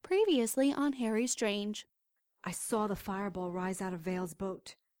previously on Harry Strange. I saw the fireball rise out of Vale's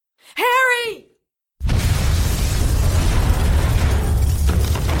boat. Harry!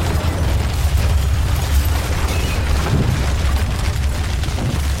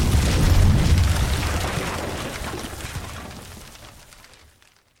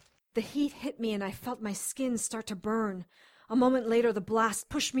 The heat hit me and I felt my skin start to burn. A moment later, the blast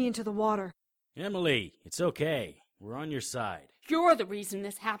pushed me into the water. Emily, it's okay. We're on your side. You're the reason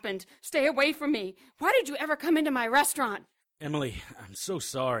this happened. Stay away from me. Why did you ever come into my restaurant? Emily, I'm so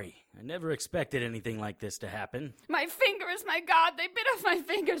sorry. I never expected anything like this to happen. My fingers, my God, they bit off my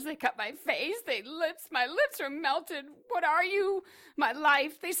fingers. They cut my face. My lips are melted. What are you? My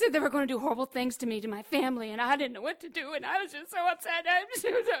life. They said they were going to do horrible things to me, to my family, and I didn't know what to do, and I was just so upset.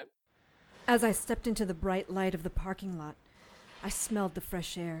 As I stepped into the bright light of the parking lot, I smelled the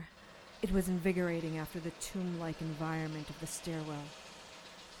fresh air. It was invigorating after the tomb-like environment of the stairwell.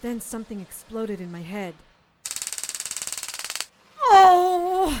 Then something exploded in my head.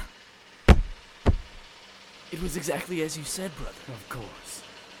 Oh! It was exactly as you said, brother. Of course.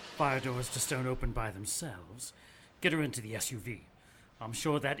 Fire doors just don't open by themselves. Get her into the SUV. I'm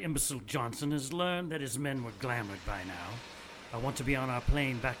sure that imbecile Johnson has learned that his men were glamored by now. I want to be on our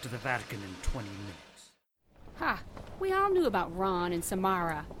plane back to the Vatican in 20 minutes. Ha! We all knew about Ron and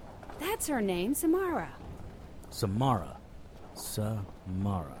Samara. That's her name, Samara. Samara.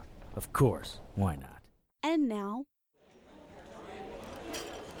 Samara. Of course. Why not? And now,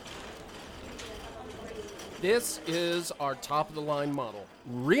 This is our top-of-the-line model.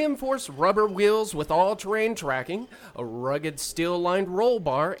 Reinforced rubber wheels with all-terrain tracking, a rugged steel-lined roll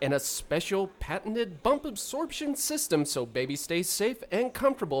bar, and a special patented bump absorption system so baby stays safe and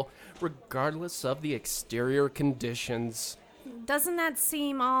comfortable regardless of the exterior conditions. Doesn't that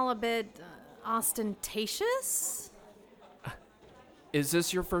seem all a bit ostentatious? Is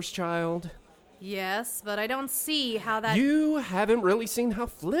this your first child? Yes, but I don't see how that... You haven't really seen how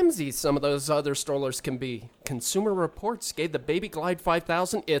flimsy some of those other strollers can be. Consumer Reports gave the Baby Glide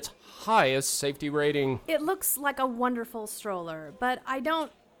 5000 its highest safety rating. It looks like a wonderful stroller, but I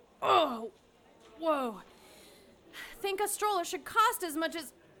don't... Oh! Whoa! Think a stroller should cost as much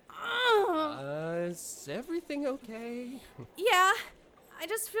as... Is everything okay? Yeah, I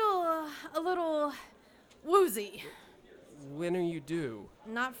just feel a little woozy. When are you due?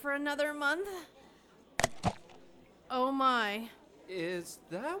 Not for another month. Oh my. Is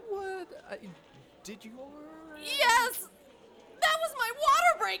that what did your... Yes! That was my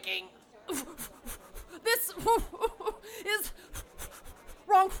water breaking! This is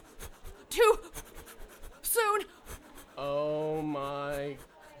wrong. Too soon. Oh my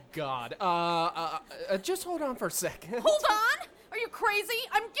God. Just hold on for a second. Hold on! Are you crazy?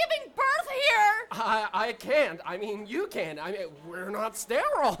 I'm giving birth here! I can't. I mean, you can't. I mean, we're not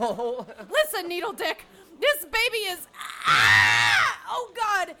sterile. Listen, Needle Dick. This baby is... Ah! Oh,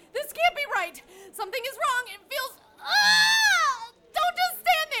 God. This can't be right. Something is wrong. It feels... Ah! Don't just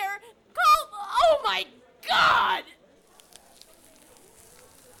stand there. Call... Oh, my God!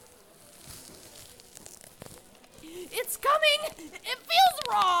 It's coming. It feels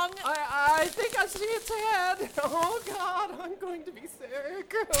wrong. I think I see its head. Oh, God. I'm going to be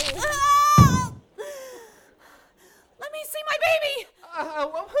sick. Ah! Let me see my baby.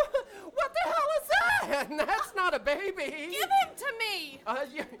 What the hell is that? That's not a baby. Give him to me.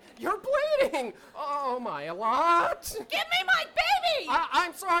 You're bleeding. Oh, my lot. Give me my baby.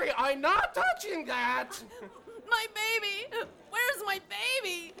 I'm sorry. I'm not touching that. My baby. Where's my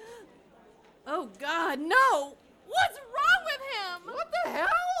baby? Oh, God, no. What's wrong with him? What the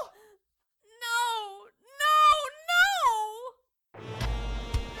hell? No.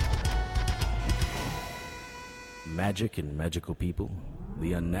 Magic and magical people.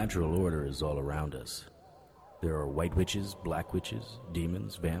 The unnatural order is all around us. There are white witches, black witches,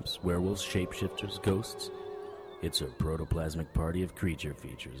 demons, vamps, werewolves, shapeshifters, ghosts. It's a protoplasmic party of creature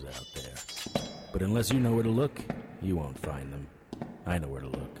features out there. But unless you know where to look, you won't find them. I know where to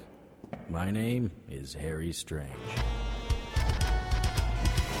look. My name is Harry Strange.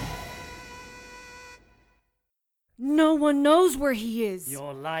 No one knows where he is.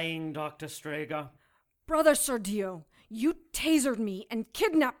 You're lying, Dr. Strager. Brother Sergio, you tasered me and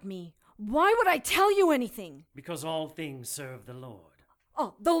kidnapped me. Why would I tell you anything? Because all things serve the Lord.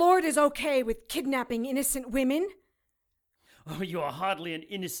 Oh, the Lord is okay with kidnapping innocent women? Oh, you are hardly an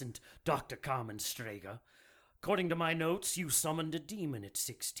innocent, Dr. Carmen Strager. According to my notes, you summoned a demon at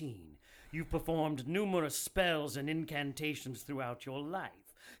 16. You've performed numerous spells and incantations throughout your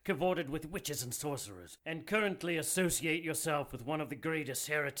life, cavorted with witches and sorcerers, and currently associate yourself with one of the greatest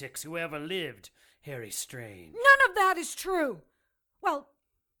heretics who ever lived, Harry Strange. None of that is true. Well,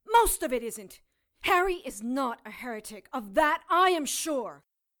 most of it isn't. Harry is not a heretic. Of that I am sure.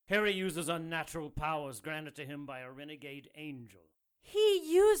 Harry uses unnatural powers granted to him by a renegade angel. He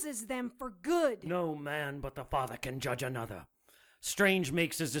uses them for good. No man but the Father can judge another. Strange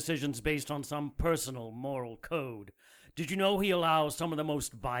makes his decisions based on some personal moral code. Did you know he allows some of the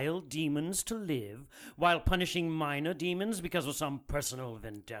most vile demons to live, while punishing minor demons because of some personal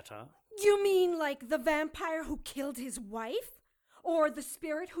vendetta? You mean like the vampire who killed his wife? Or the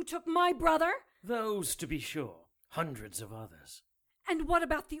spirit who took my brother? Those, to be sure. Hundreds of others. And what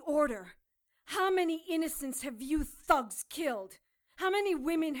about the Order? How many innocents have you thugs killed? How many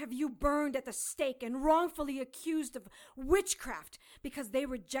women have you burned at the stake and wrongfully accused of witchcraft because they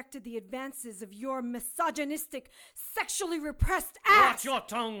rejected the advances of your misogynistic, sexually repressed act? Watch your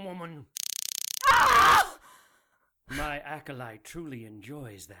tongue, woman! Ah! My acolyte truly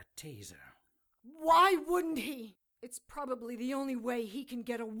enjoys that taser. Why wouldn't he? It's probably the only way he can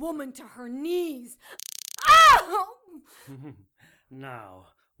get a woman to her knees. Ah! Now,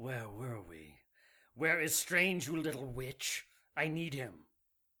 where were we? Where is Strange, you little witch? I need him.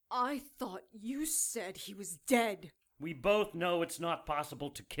 I thought you said he was dead. We both know it's not possible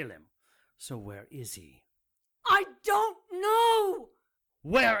to kill him. So where is he? I don't know!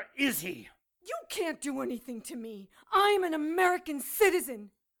 Where is he? You can't do anything to me. I'm an American citizen.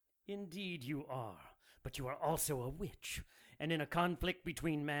 Indeed you are, but you are also a witch. And in a conflict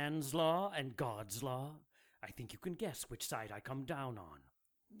between man's law and God's law, I think you can guess which side I come down on.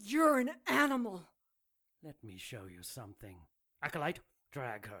 You're an animal. Let me show you something. Acolyte,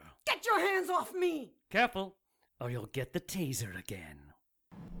 drag her. Get your hands off me! Careful, or you'll get the taser again.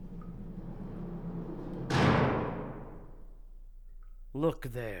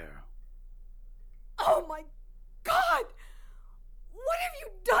 Look there. Oh my God! What have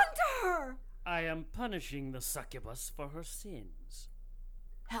you done to her? I am punishing the succubus for her sins.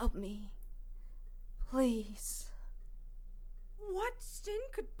 Help me. Please. What sin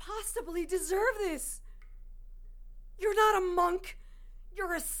could possibly deserve this? You're not a monk.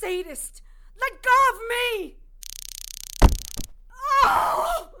 You're a sadist. Let go of me!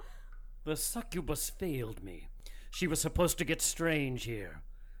 Oh! The succubus failed me. She was supposed to get Strange here.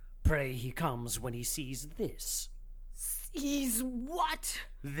 Pray he comes when he sees this. Sees what?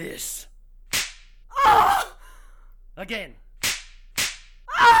 This. Ah! Again.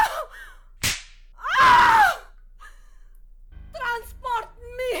 Ah! Ah! Transport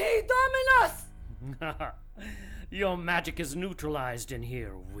mihi dominus! Your magic is neutralized in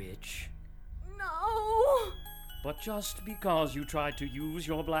here, witch. No. But just because you tried to use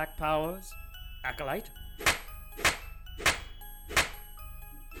your black powers, acolyte.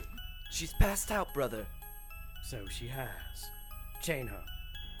 She's passed out, brother. So she has. Chain her.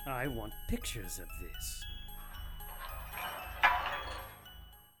 I want pictures of this.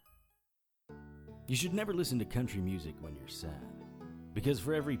 You should never listen to country music when you're sad. Because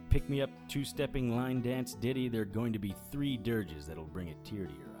for every pick-me-up, two-stepping line dance ditty, there are going to be 3 dirges that'll bring a tear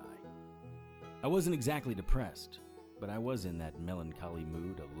to your eye. I wasn't exactly depressed, but I was in that melancholy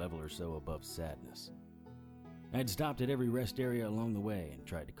mood a level or so above sadness. I had stopped at every rest area along the way and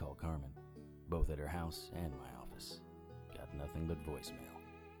tried to call Carmen, both at her house and my office. Got nothing but voicemail.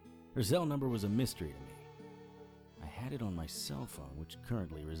 Her cell number was a mystery to me. I had it on my cell phone, which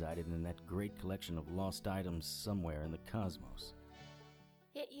currently resided in that great collection of lost items somewhere in the cosmos.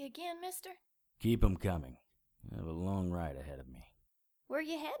 Hit you again, mister? Keep 'em coming. I have a long ride ahead of me. Where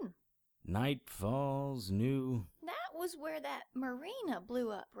you heading? Night Falls, New... That was where that marina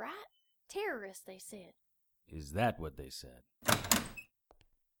blew up, right? Terrorists, they said. Is that what they said?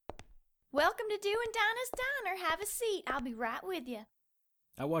 Welcome to Dew and Dinah's Diner. Have a seat. I'll be right with you.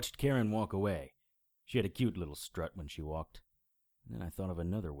 I watched Karen walk away. She had a cute little strut when she walked. And then I thought of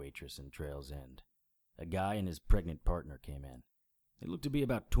another waitress in Trail's End. A guy and his pregnant partner came in. They looked to be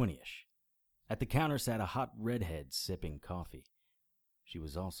about 20-ish. At the counter sat a hot redhead sipping coffee. She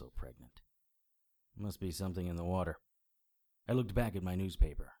was also pregnant. Must be something in the water. I looked back at my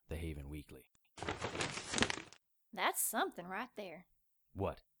newspaper, the Haven Weekly. That's something right there.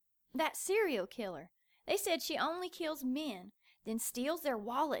 What? That serial killer. They said she only kills men, then steals their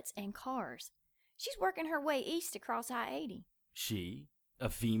wallets and cars. She's working her way east across I-80. She?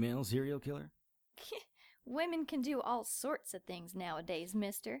 A female serial killer? Women can do all sorts of things nowadays,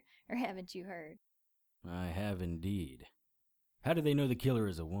 mister. Or haven't you heard? I have indeed. How do they know the killer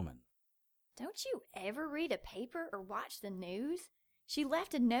is a woman? Don't you ever read a paper or watch the news? She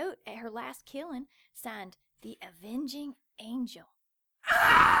left a note at her last killing, signed The Avenging Angel.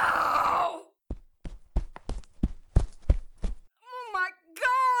 Ow! Oh my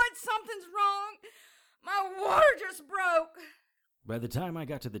God, something's wrong. My water just broke. By the time I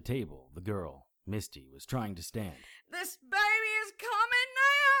got to the table, the girl, Misty, was trying to stand. This baby is coming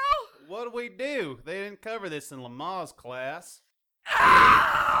now! What do we do? They didn't cover this in Lama's class.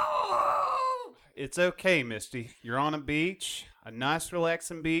 Ow! It's okay, Misty. You're on a beach, a nice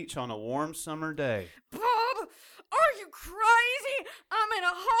relaxing beach on a warm summer day. Bob, are you crazy? I'm in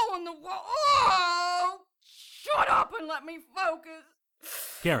a hole in the wall. Oh, shut up and let me focus.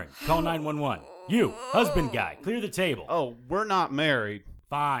 Karen, call 911. You, husband guy, clear the table. Oh, we're not married.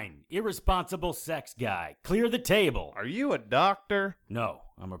 Fine. Irresponsible sex guy, clear the table. Are you a doctor? No,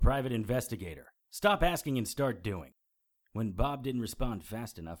 I'm a private investigator. Stop asking and start doing. When Bob didn't respond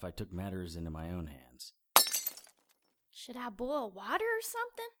fast enough, I took matters into my own hands. Should I boil water or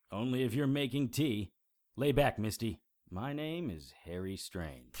something? Only if you're making tea. Lay back, Misty. My name is Harry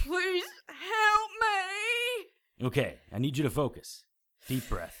Strange. Please help me. Okay, I need you to focus. Deep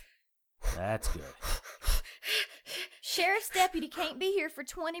breath. That's good. Sheriff's deputy can't be here for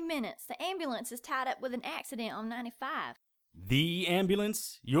 20 minutes. The ambulance is tied up with an accident on 95. The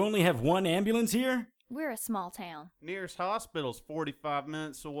ambulance? You only have one ambulance here? We're a small town. Nearest hospital's 45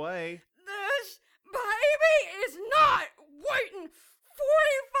 minutes away. This baby is not waiting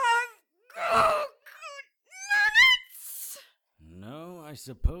 45 minutes. No, I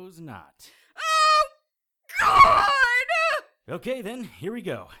suppose not. Oh, God! Okay, then, here we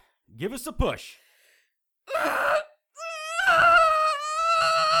go. Give us a push.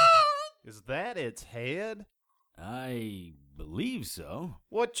 Is that its head? I believe so.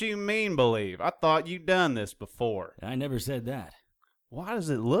 What you mean, believe? I thought you done this before. I never said that. Why does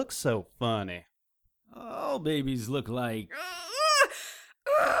it look so funny? All babies look like...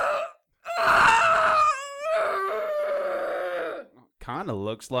 Kinda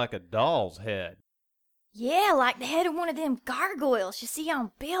looks like a doll's head. Yeah, like the head of one of them gargoyles you see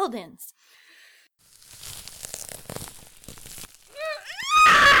on buildings.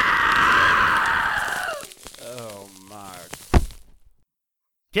 Oh my.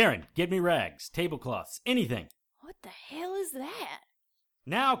 Karen, get me rags, tablecloths, anything. What the hell is that?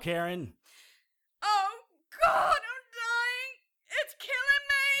 Now, Karen. Oh, God, I'm dying. It's killing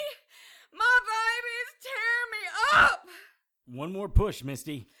me. My baby's tearing me up. One more push,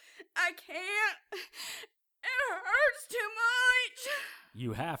 Misty. I can't. It hurts too much.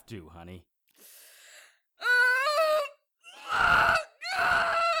 You have to, honey.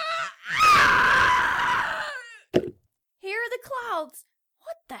 Here are the clouds.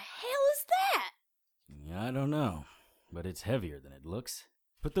 What the hell is that? I don't know, but it's heavier than it looks.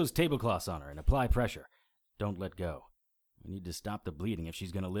 Put those tablecloths on her and apply pressure. Don't let go. We need to stop the bleeding if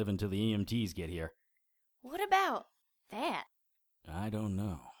she's going to live until the EMTs get here. What about that? I don't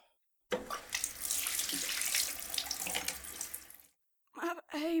know. My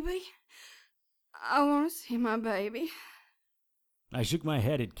baby. I want to see my baby. I shook my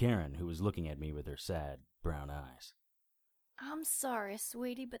head at Karen, who was looking at me with her sad, brown eyes. I'm sorry,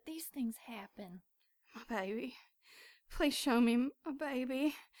 sweetie, but these things happen. My baby. Please show me my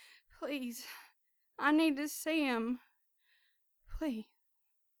baby. Please. I need to see him. Please.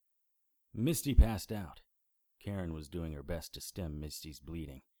 Misty passed out. Karen was doing her best to stem Misty's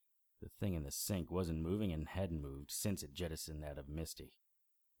bleeding. The thing in the sink wasn't moving and hadn't moved since it jettisoned out of Misty.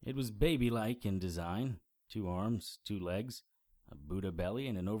 It was baby-like in design. 2 arms, 2 legs, a Buddha belly,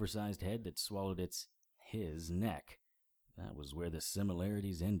 and an oversized head that swallowed his neck. That was where the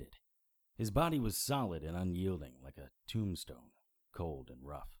similarities ended. His body was solid and unyielding, like a tombstone, cold and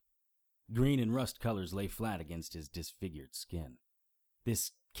rough. Green and rust colors lay flat against his disfigured skin.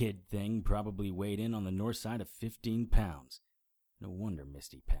 This kid thing probably weighed in on the north side of 15 pounds. No wonder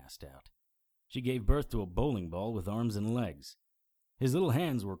Misty passed out. She gave birth to a bowling ball with arms and legs. His little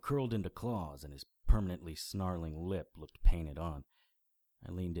hands were curled into claws, and his permanently snarling lip looked painted on.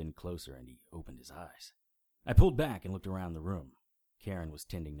 I leaned in closer, and he opened his eyes. I pulled back and looked around the room. Karen was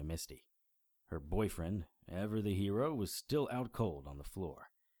tending to Misty. Her boyfriend, ever the hero, was still out cold on the floor.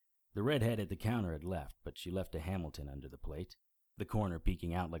 The redhead at the counter had left, but she left a Hamilton under the plate, the corner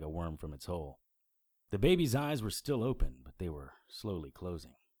peeking out like a worm from its hole. The baby's eyes were still open, but they were slowly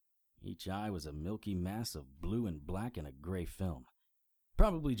closing. Each eye was a milky mass of blue and black and a gray film.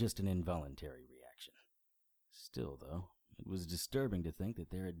 Probably just an involuntary reaction. Still, though, it was disturbing to think that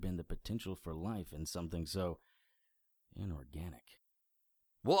there had been the potential for life in something so inorganic.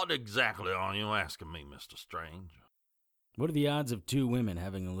 What exactly are you asking me, Mr. Strange? What are the odds of 2 women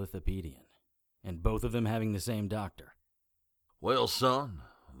having a lithopedion, and both of them having the same doctor? Well, son,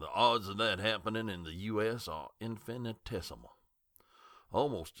 the odds of that happening in the U.S. are infinitesimal.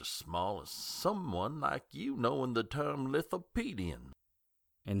 Almost as small as someone like you knowing the term lithopedion.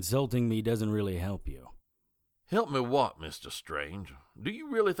 Insulting me doesn't really help you. Help me what, Mr. Strange? Do you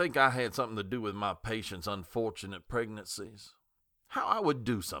really think I had something to do with my patient's unfortunate pregnancies? How I would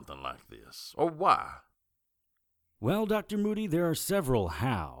do something like this, or why? Well, Dr. Moody, there are several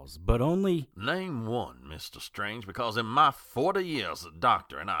hows, but only... Name one, Mr. Strange, because in my 40 years as a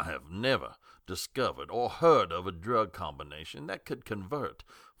doctor, and I have never discovered or heard of a drug combination that could convert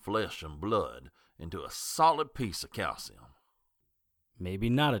flesh and blood into a solid piece of calcium. Maybe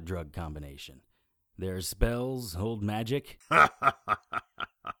not a drug combination. There are spells, old magic.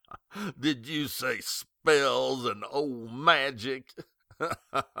 Did you say spells and old magic?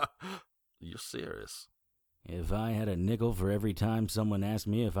 You're serious. If I had a nickel for every time someone asked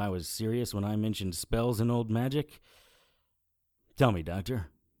me if I was serious when I mentioned spells and old magic... Tell me, Doctor,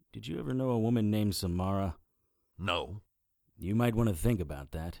 did you ever know a woman named Samara? No. You might want to think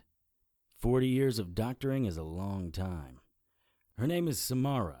about that. 40 years of doctoring is a long time. Her name is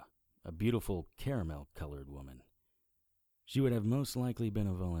Samara, a beautiful caramel-colored woman. She would have most likely been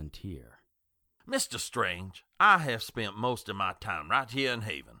a volunteer. Mr. Strange, I have spent most of my time right here in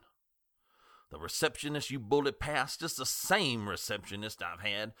Haven. The receptionist you bullied past is the same receptionist I've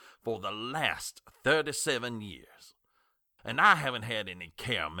had for the last 37 years. And I haven't had any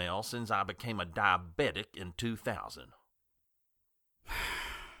caramel since I became a diabetic in 2000.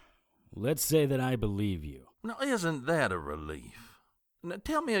 Let's say that I believe you. Now, isn't that a relief? Now,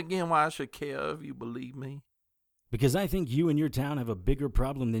 tell me again why I should care if you believe me. Because I think you and your town have a bigger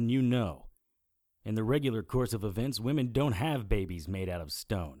problem than you know. In the regular course of events, women don't have babies made out of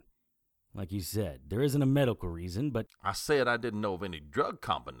stone. Like you said, there isn't a medical reason, but... I said I didn't know of any drug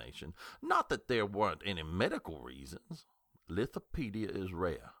combination. Not that there weren't any medical reasons. Lithopenia is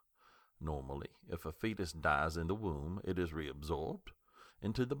rare. Normally, if a fetus dies in the womb, it is reabsorbed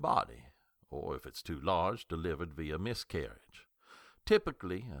into the body, or if it's too large, delivered via miscarriage.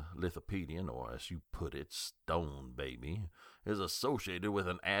 Typically, a lithopedian, or as you put it, stone baby, is associated with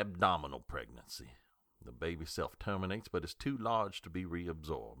an abdominal pregnancy. The baby self-terminates, but is too large to be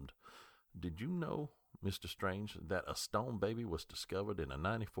reabsorbed. Did you know, Mr. Strange, that a stone baby was discovered in a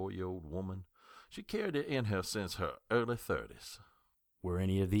 94-year-old woman? She carried it in her since her early 30s. Were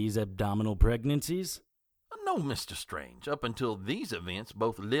any of these abdominal pregnancies? No, Mr. Strange. Up until these events,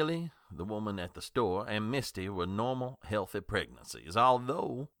 both Lily, the woman at the store, and Misty were normal, healthy pregnancies,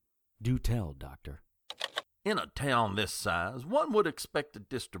 although... Do tell, Doctor. In a town this size, one would expect a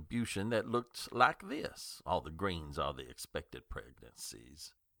distribution that looks like this. All the greens are the expected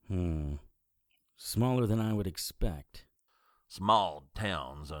pregnancies. Smaller than I would expect. Small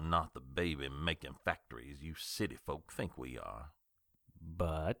towns are not the baby-making factories you city folk think we are.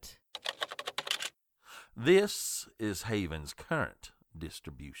 But? This is Haven's current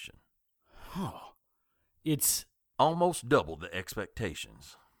distribution. Oh, it's... almost double the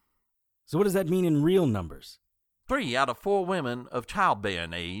expectations. So what does that mean in real numbers? 3 out of 4 women of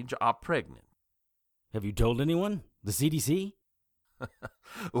childbearing age are pregnant. Have you told anyone? The CDC?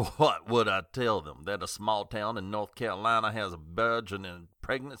 What would I tell them? That a small town in North Carolina has a burgeoning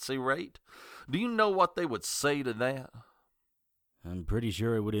pregnancy rate? Do you know what they would say to that? I'm pretty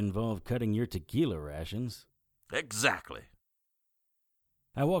sure it would involve cutting your tequila rations. Exactly.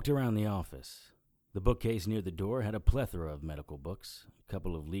 I walked around the office. The bookcase near the door had a plethora of medical books, a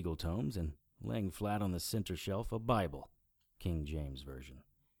couple of legal tomes, and laying flat on the center shelf, a Bible, King James Version.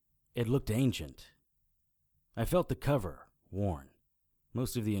 It looked ancient. I felt the cover, worn.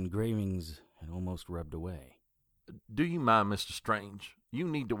 Most of the engravings had almost rubbed away. Do you mind, Mr. Strange? You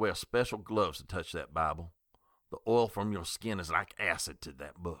need to wear special gloves to touch that Bible. The oil from your skin is like acid to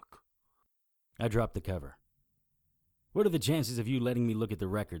that book. I dropped the cover. What are the chances of you letting me look at the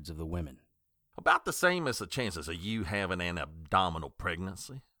records of the women? About the same as the chances of you having an abdominal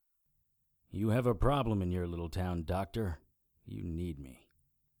pregnancy. You have a problem in your little town, Doctor. You need me.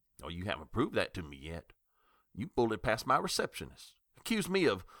 Oh, you haven't proved that to me yet. You bullied past my receptionist. Accused me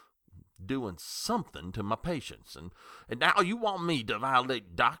of doing something to my patients, and now you want me to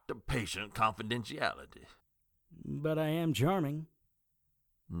violate doctor-patient confidentiality. But I am charming.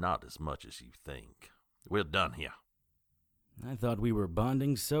 Not as much as you think. We're done here. I thought we were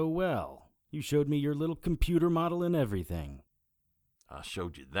bonding so well. You showed me your little computer model and everything. I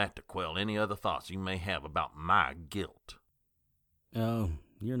showed you that to quell any other thoughts you may have about my guilt. Oh,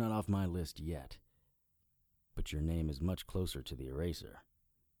 you're not off my list yet. But your name is much closer to the eraser.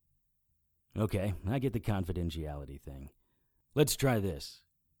 Okay, I get the confidentiality thing. Let's try this.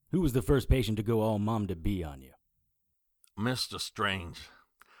 Who was the first patient to go all mom-to-be on you? Mr. Strange,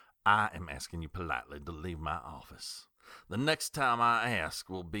 I am asking you politely to leave my office. The next time I ask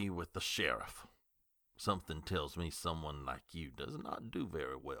will be with the sheriff. Something tells me someone like you does not do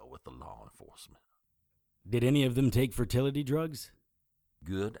very well with the law enforcement. Did any of them take fertility drugs?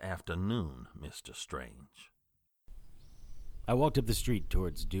 Good afternoon, Mr. Strange. I walked up the street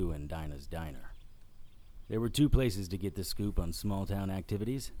towards Dew and Dinah's diner. There were two places to get the scoop on small-town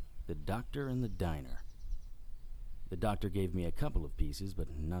activities, the doctor and the diner. The doctor gave me a couple of pieces, but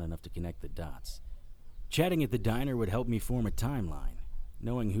not enough to connect the dots. Chatting at the diner would help me form a timeline.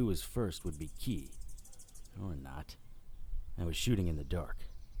 Knowing who was first would be key. Or not. I was shooting in the dark.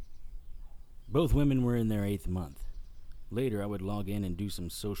 Both women were in their 8th month. Later, I would log in and do some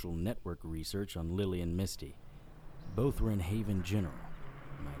social network research on Lily and Misty. Both were in Haven General,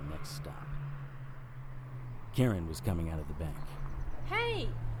 my next stop. Karen was coming out of the bank. Hey,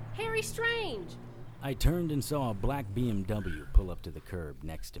 Harry Strange! I turned and saw a black BMW pull up to the curb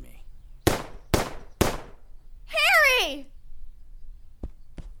next to me. Harry!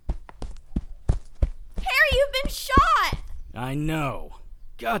 Harry, you've been shot! I know.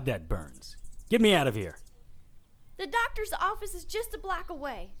 God, that burns. Get me out of here. The doctor's office is just a block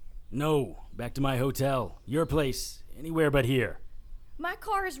away. No, back to my hotel. Your place. Anywhere but here. My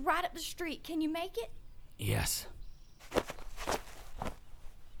car is right up the street. Can you make it? Yes.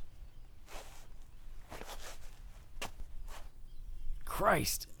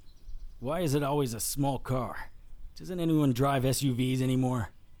 Christ. Why is it always a small car? Doesn't anyone drive SUVs anymore?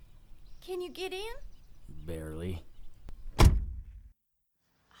 Can you get in? Barely.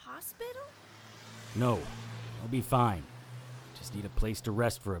 Hospital? No, I'll be fine. Just need a place to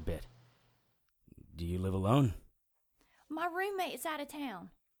rest for a bit. Do you live alone? My roommate is out of town.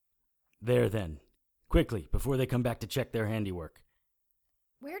 There then. Quickly, before they come back to check their handiwork.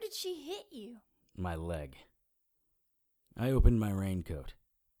 Where did she hit you? My leg. I opened my raincoat.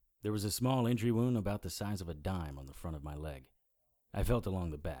 There was a small entry wound about the size of a dime on the front of my leg. I felt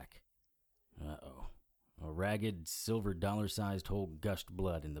along the back. Uh-oh. A ragged, silver dollar-sized hole gushed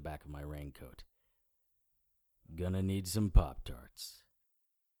blood in the back of my raincoat. Gonna need some Pop-Tarts.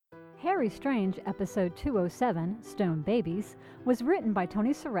 Harry Strange, Episode 207, Stone Babies, was written by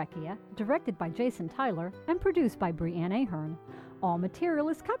Tony Serecchia, directed by Jason Tyler, and produced by Brianne Ahern. All material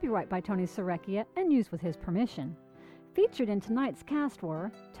is copyright by Tony Serecchia and used with his permission. Featured in tonight's cast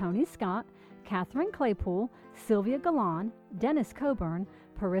were Tony Scott, Catherine Claypool, Sylvia Galan, Dennis Coburn,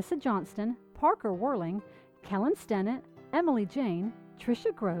 Parissa Johnston, Parker Worling, Kellen Stennett, Emily Jane,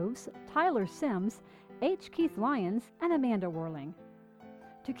 Tricia Groves, Tyler Sims, H. Keith Lyons, and Amanda Worling.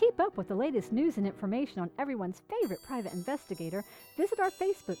 To keep up with the latest news and information on everyone's favorite private investigator, visit our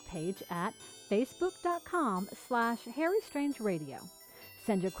Facebook page at facebook.com/HarryStrangeRadio.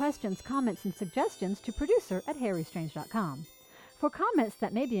 Send your questions, comments, and suggestions to producer@harrystrange.com. For comments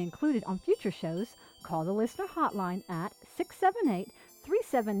that may be included on future shows, call the listener hotline at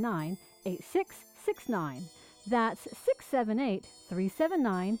 678-379-8669. That's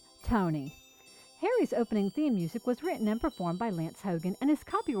 678-379-TONY. Harry's opening theme music was written and performed by Lance Hogan and is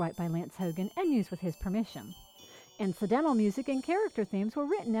copyright by Lance Hogan and used with his permission. Incidental music and character themes were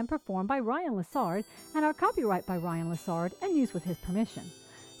written and performed by Ryan Lessard and are copyright by Ryan Lessard and used with his permission.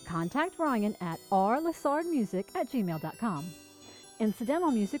 Contact Ryan at rlessardmusic@gmail.com.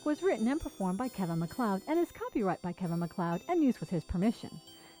 Incidental music was written and performed by Kevin MacLeod and is copyright by Kevin MacLeod and used with his permission.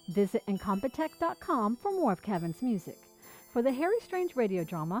 Visit Incompetech.com for more of Kevin's music. For the Harry Strange radio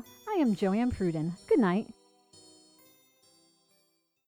drama, I am Joanne Pruden. Good night.